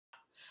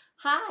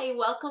Hi,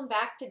 welcome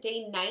back to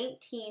day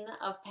 19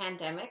 of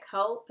Pandemic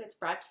Hope. It's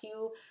brought to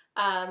you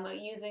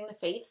using the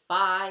Faith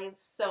 5.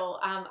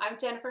 I'm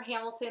Jennifer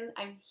Hamilton.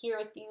 I'm here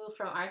with you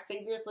from Our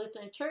Savior's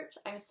Lutheran Church.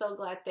 I'm so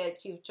glad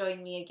that you've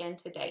joined me again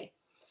today.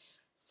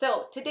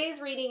 So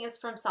today's reading is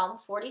from Psalm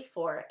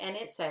 44, and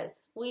it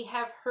says, "We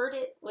have heard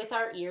it with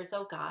our ears,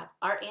 O God.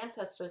 Our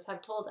ancestors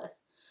have told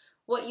us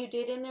what you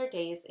did in their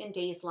days, in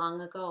days long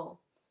ago.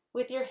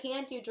 With your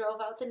hand you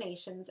drove out the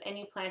nations, and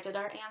you planted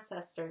our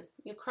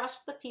ancestors. You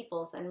crushed the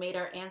peoples and made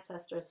our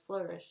ancestors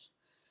flourish.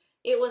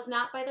 It was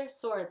not by their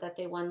sword that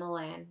they won the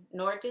land,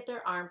 nor did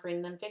their arm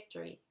bring them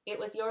victory. It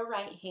was your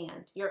right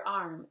hand, your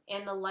arm,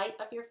 and the light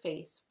of your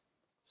face,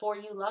 for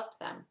you loved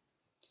them.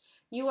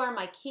 You are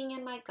my King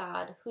and my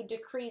God, who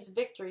decrees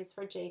victories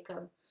for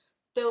Jacob.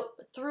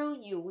 Through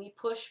you we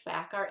push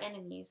back our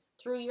enemies.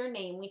 Through your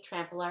name we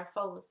trample our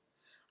foes.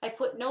 I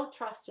put no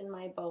trust in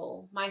my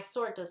bow. My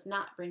sword does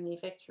not bring me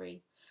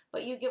victory.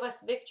 But you give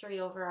us victory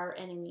over our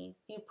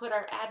enemies. You put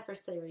our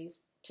adversaries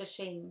to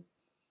shame.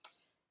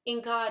 In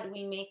God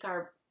we make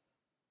our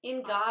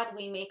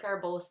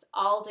boast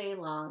all day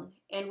long,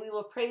 and we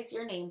will praise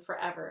your name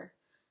forever.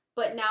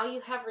 But now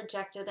you have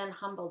rejected and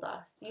humbled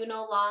us. You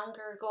no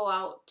longer go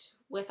out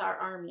with our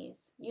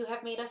armies. You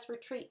have made us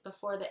retreat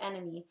before the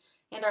enemy,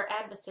 and our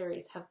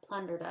adversaries have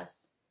plundered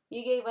us.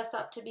 You gave us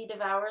up to be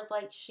devoured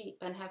like sheep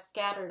and have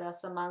scattered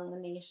us among the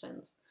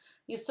nations.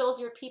 You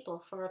sold your people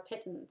for a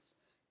pittance,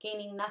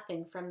 gaining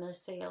nothing from their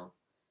sale.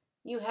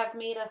 You have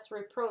made us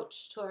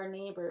reproach to our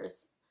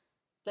neighbors,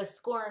 the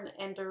scorn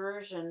and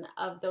derision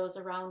of those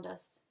around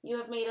us. You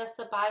have made us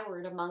a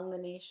byword among the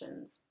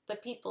nations. The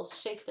peoples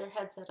shake their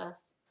heads at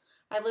us.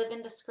 I live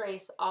in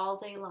disgrace all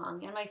day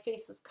long, and my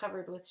face is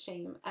covered with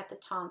shame at the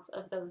taunts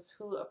of those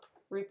who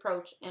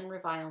reproach and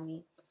revile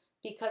me,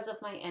 because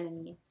of my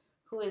enemy,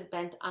 who is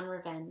bent on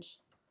revenge.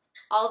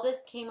 All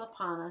this came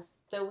upon us,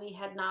 though we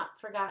had not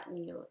forgotten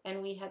you,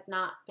 and we had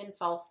not been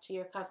false to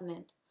your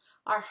covenant.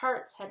 Our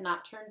hearts had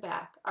not turned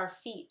back, our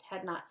feet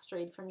had not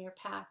strayed from your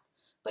path.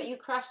 But you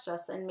crushed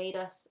us and made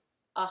us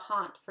a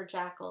haunt for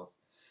jackals.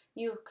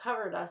 You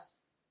covered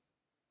us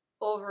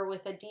over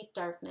with a deep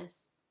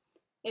darkness.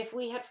 If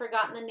we had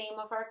forgotten the name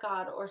of our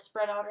God or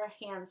spread out our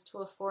hands to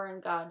a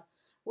foreign god,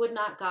 would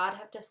not God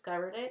have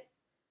discovered it,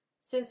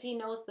 since he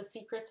knows the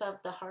secrets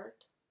of the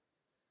heart?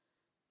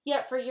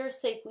 Yet for your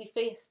sake we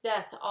face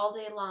death all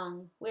day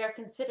long. We are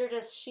considered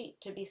as sheep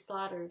to be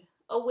slaughtered.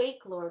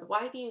 Awake, Lord,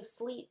 why do you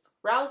sleep?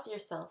 Rouse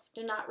yourself,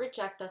 do not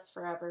reject us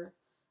forever.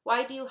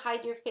 Why do you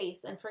hide your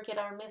face and forget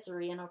our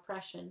misery and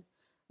oppression?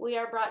 We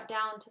are brought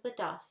down to the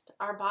dust.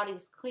 Our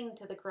bodies cling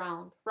to the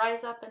ground.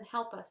 Rise up and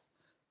help us.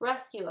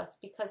 Rescue us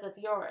because of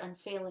your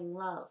unfailing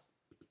love."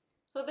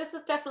 So this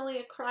is definitely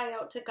a cry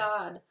out to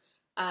God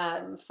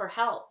for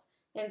help.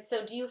 And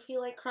so do you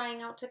feel like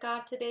crying out to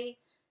God today?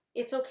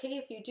 It's okay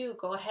if you do.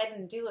 Go ahead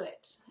and do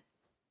it.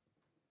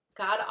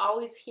 God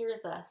always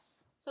hears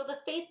us. So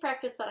the faith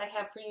practice that I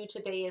have for you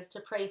today is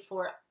to pray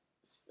for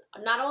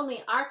not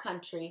only our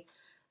country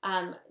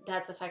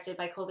that's affected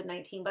by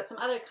COVID-19, but some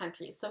other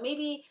countries. So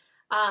maybe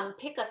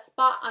pick a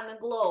spot on the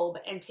globe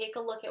and take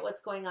a look at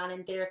what's going on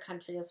in their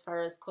country as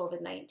far as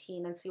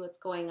COVID-19 and see what's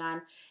going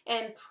on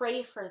and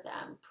pray for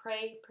them.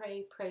 Pray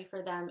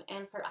for them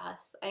and for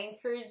us. I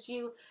encourage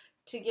you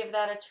to give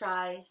that a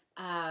try.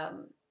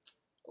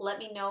 Let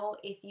me know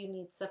if you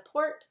need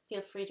support.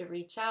 Feel free to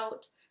reach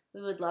out.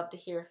 We would love to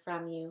hear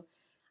from you.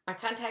 Our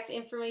contact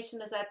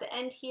information is at the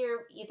end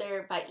here,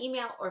 either by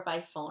email or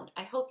by phone.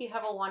 I hope you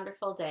have a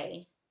wonderful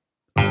day.